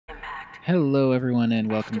Hello, everyone,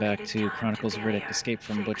 and welcome back to Chronicles of Riddick: Escape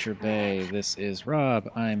from Butcher Bay. This is Rob.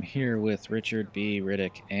 I'm here with Richard B.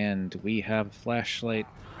 Riddick, and we have a flashlight,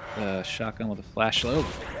 shotgun with a flashlight.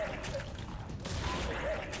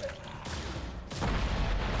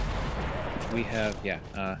 We have,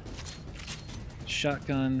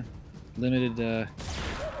 shotgun, limited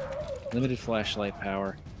flashlight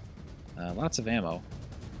power, lots of ammo.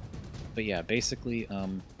 But yeah, basically,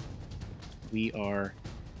 we are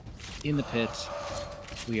in the pit.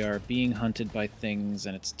 We are being hunted by things,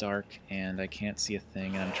 and it's dark, and I can't see a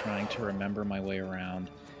thing, and I'm trying to remember my way around.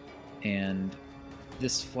 And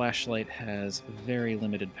this flashlight has very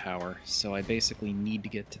limited power, so I basically need to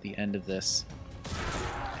get to the end of this.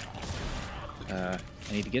 I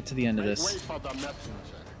need to get to the end of this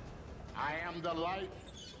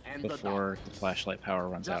before the flashlight power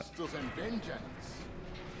runs out. And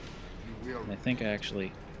I think I'm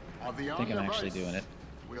actually doing it.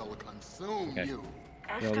 Okay. There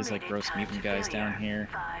are all these like gross mutant guys down here,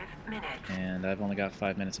 and I've only got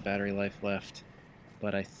 5 minutes of battery life left,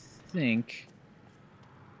 but I think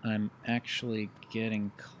I'm actually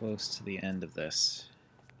getting close to the end of this.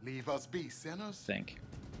 Leave us be, sinners. Think.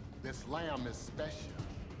 This lamb is special.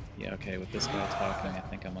 Yeah, okay, with this guy talking, I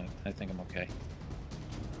think I'm okay.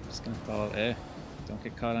 Just gonna follow. Don't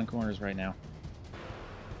get caught on corners right now.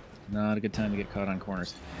 Not a good time to get caught on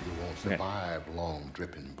corners. You won't survive long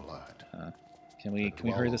dripping blood. Can we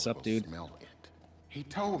hurry this up, dude? Smell it. He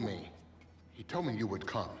told me you would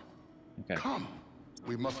come. Okay. Come.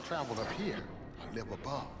 We must travel up here and live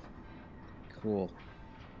above. Cool.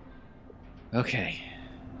 Okay.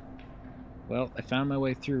 Well, I found my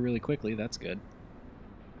way through really quickly. That's good.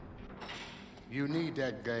 You need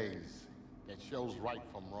that gaze that shows right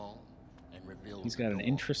from wrong and reveals. He's got an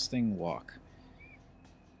interesting walk.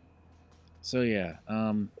 So yeah,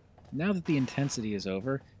 now that the intensity is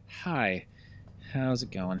over, hi, how's it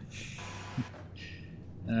going?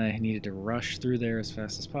 I needed to rush through there as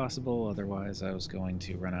fast as possible, otherwise I was going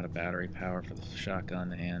to run out of battery power for the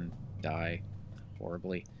shotgun and die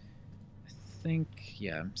horribly. I think,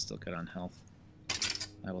 yeah, I'm still good on health.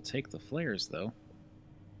 I will take the flares, though.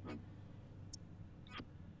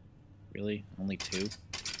 Really? Only 2?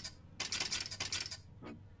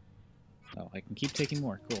 Oh, I can keep taking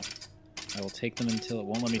more. Cool. I will take them until it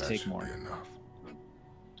won't let me take more.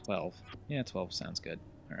 12. Yeah, 12 sounds good.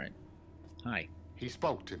 Alright. Hi. He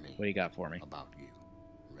spoke to me. What do you got for me? About you,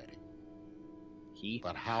 Riddick. He?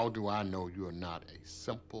 But how do I know you're not a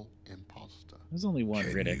simple imposter? There's only one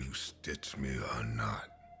Riddick. Can you stitch me or not?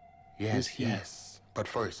 Yes, yes. But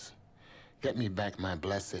first, get me back my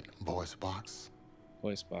blessed voice box.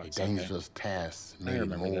 Voice box. A dangerous task made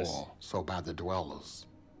more this. so by the dwellers.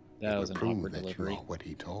 That was an prove awkward that delivery. you are what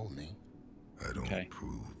he told me. I don't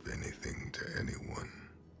prove anything to anyone.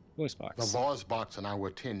 Voice box. The voice box and I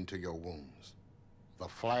will tend to your wounds. The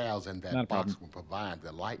flares in that box will provide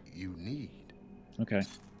the light you need. Okay.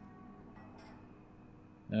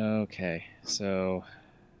 Okay, so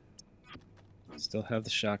still have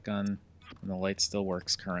the shotgun and the light still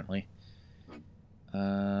works currently.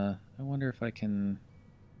 I wonder if I can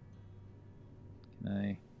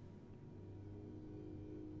I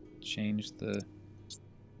change the...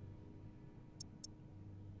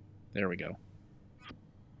 There we go.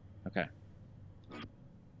 Okay.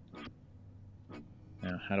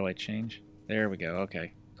 Now, how do I change? There we go.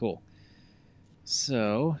 Okay, cool.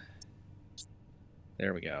 So,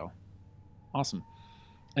 there we go. Awesome.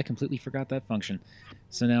 I completely forgot that function.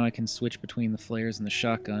 So now I can switch between the flares and the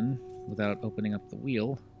shotgun without opening up the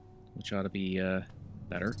wheel, which ought to be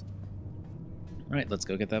better. Alright, let's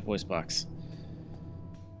go get that voice box.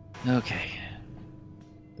 Okay.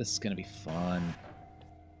 This is going to be fun.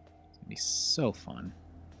 It's going to be so fun.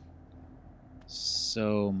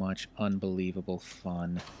 So much unbelievable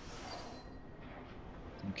fun.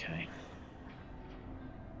 Okay.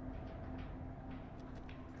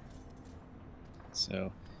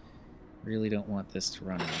 So, really don't want this to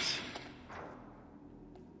run out.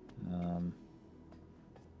 I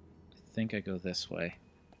think I go this way.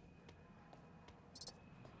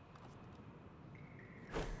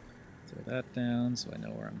 Throw that down so I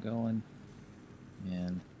know where I'm going.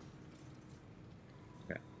 And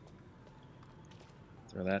okay.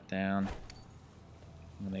 Throw that down.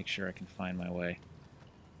 I'm gonna make sure I can find my way.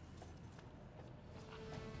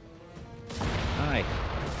 Hi.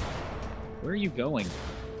 Where are you going?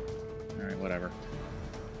 Alright, whatever.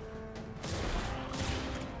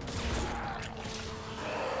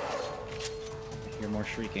 I hear more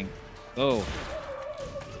shrieking. Oh!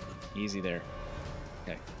 Easy there.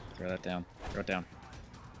 Okay, throw that down. Throw it down.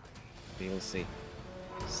 Be able to see.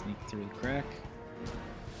 Sneak through the crack.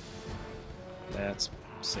 That's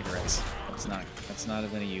cigarettes. That's not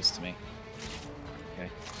of any use to me. Okay.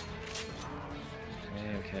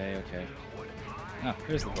 Okay. Ah,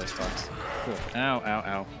 here's the voice box. Cool. Ow, ow,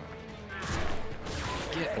 ow.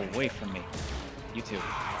 Get away from me. You too.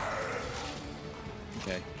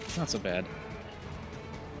 Okay, not so bad.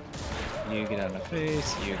 You get out of my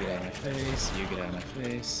face, you get out of my face, you get out of my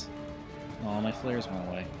face. All my flares went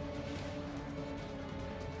away.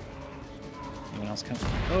 Anyone else come?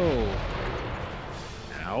 Oh!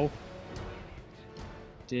 Ow.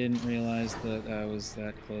 Didn't realize that I was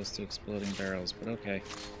that close to exploding barrels, but okay.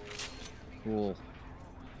 Cool.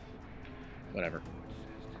 Whatever.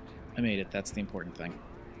 I made it, that's the important thing.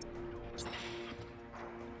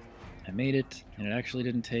 I made it, and it actually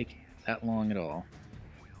didn't take that long at all.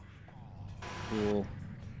 Cool.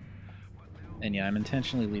 And yeah, I'm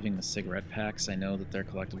intentionally leaving the cigarette packs. I know that they're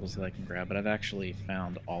collectibles that I can grab, but I've actually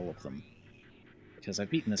found all of them. Because I've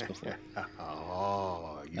beaten this before.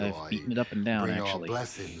 I've beaten it up and down, actually.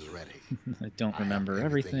 Blessings ready. I don't remember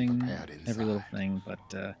everything, every little thing, but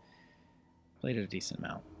played it a decent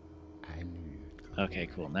amount. I knew you'd come. Okay,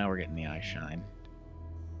 cool. Now we're getting the eye shine.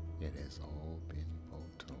 It has all been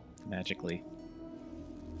foretold. Magically.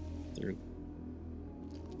 Through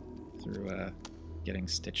getting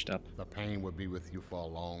stitched up. The pain will be with you for a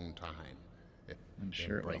long time. I'm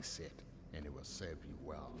sure it will. Embrace it, and it will serve you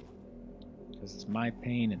well. Because it's my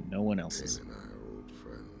pain and no one else's. Dave and I are old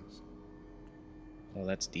friends. Oh,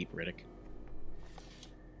 that's deep, Riddick.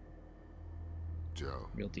 Joe,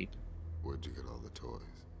 Real deep. where'd you get all the toys?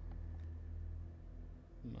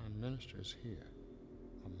 My minister is here,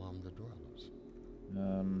 among the dwellers.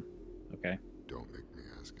 Okay. Don't make me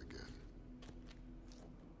ask again.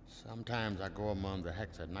 Sometimes I go among the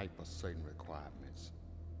hex at night for certain requirements.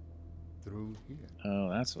 Through here. Oh,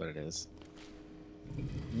 that's what it is.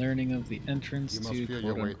 Learning of the entrance You must to feel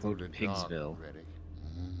your way through quote-unquote the dark, Pigsville.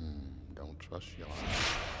 Riddick. Don't trust your eyes.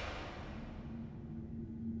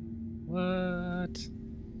 What?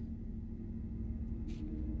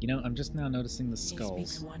 You know, I'm just now noticing the skulls. He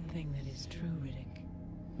speaks one thing that is true, Riddick.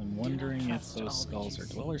 I'm wondering if trust all those that skulls you are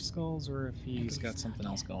see. Dweller skulls or if he's least got not something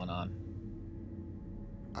else yet. going on.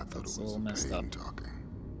 I thought That's it a was little the messed pain up. talking.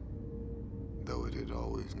 Though it had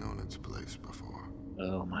always known its place before.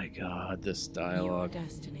 Oh my god, this Your dialogue.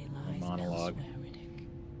 destiny lies monologue. elsewhere, Riddick.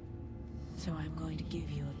 So I'm going to give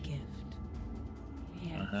you a gift.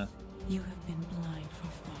 Yes, Uh-huh. you have been blind for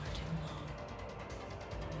far too long.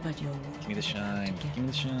 But your world Give me the is about to shine. get Give me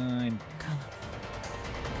the shine. colorful.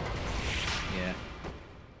 Yeah.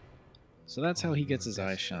 So that's how he gets his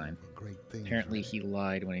eye shine. Great things, Apparently Riddick. he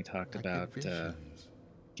lied when he talked I get about visions.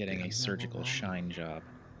 getting They're a never surgical wrong. shine job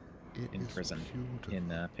It in is prison beautiful.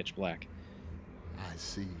 in Pitch Black. I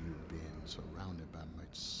see you being surrounded by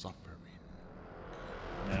much suffering.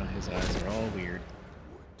 Now his eyes are all weird.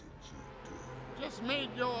 Just made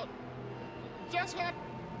your... Just had...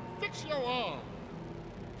 Fix your arm.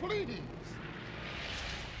 Please.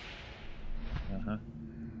 Uh-huh.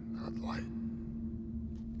 Not light.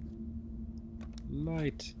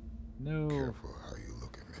 Light. No. Careful how you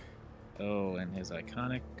look at me. Oh, and his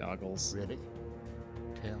iconic goggles. Riddick,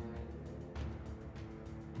 tell me.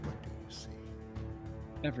 What do you see?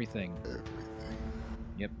 Everything. Everything.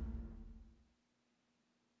 Yep.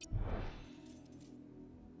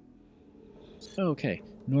 Okay.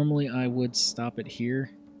 Normally I would stop it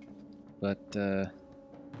here, but,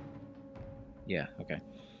 yeah, okay.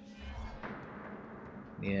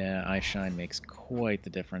 Yeah, eye shine makes quite the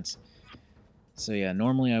difference. So yeah,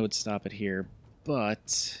 normally I would stop it here,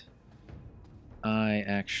 but I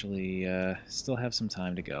actually still have some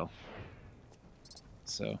time to go.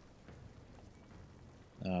 So,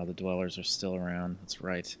 the dwellers are still around, that's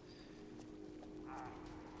right.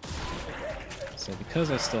 So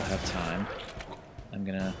because I still have time, I'm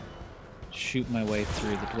gonna shoot my way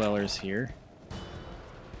through the dwellers here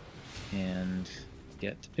and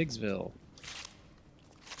get to Pigsville.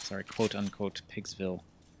 Sorry, quote-unquote Pigsville.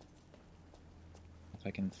 If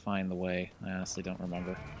I can find the way. I honestly don't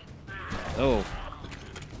remember. Oh!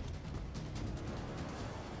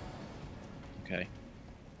 Okay.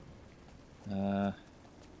 Don't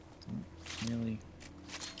really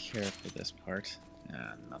care for this part.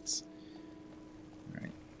 Ah, nuts.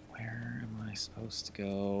 Alright, where am I supposed to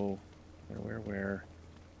go? Where?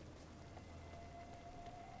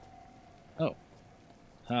 Oh.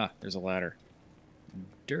 Ha, there's a ladder.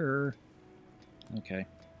 Durr. Okay.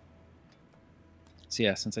 So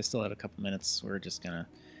yeah, since I still have a couple minutes, we're just gonna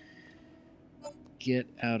get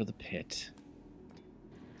out of the pit.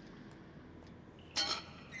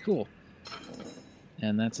 Cool.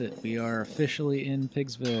 And that's it. We are officially in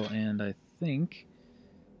Pigsville, and I think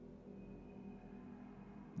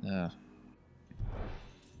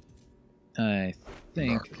I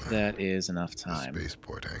think that is enough time. The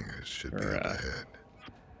spaceport hangars should for, be up ahead.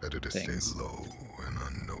 Better to things. stay low and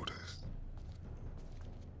unnoticed.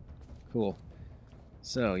 Cool.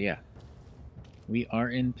 So, yeah. We are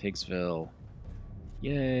in Pigsville.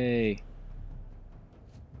 Yay!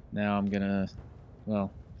 Now I'm gonna...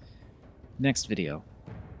 Well, next video,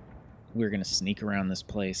 we're gonna sneak around this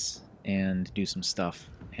place and do some stuff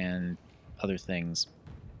and other things.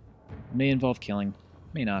 May involve killing,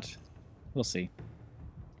 may not. We'll see.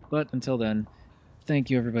 But until then, thank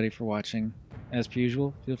you everybody for watching. As per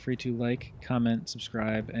usual, feel free to like, comment,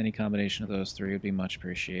 subscribe. Any combination of those three would be much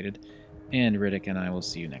appreciated. And Riddick and I will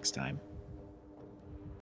see you next time.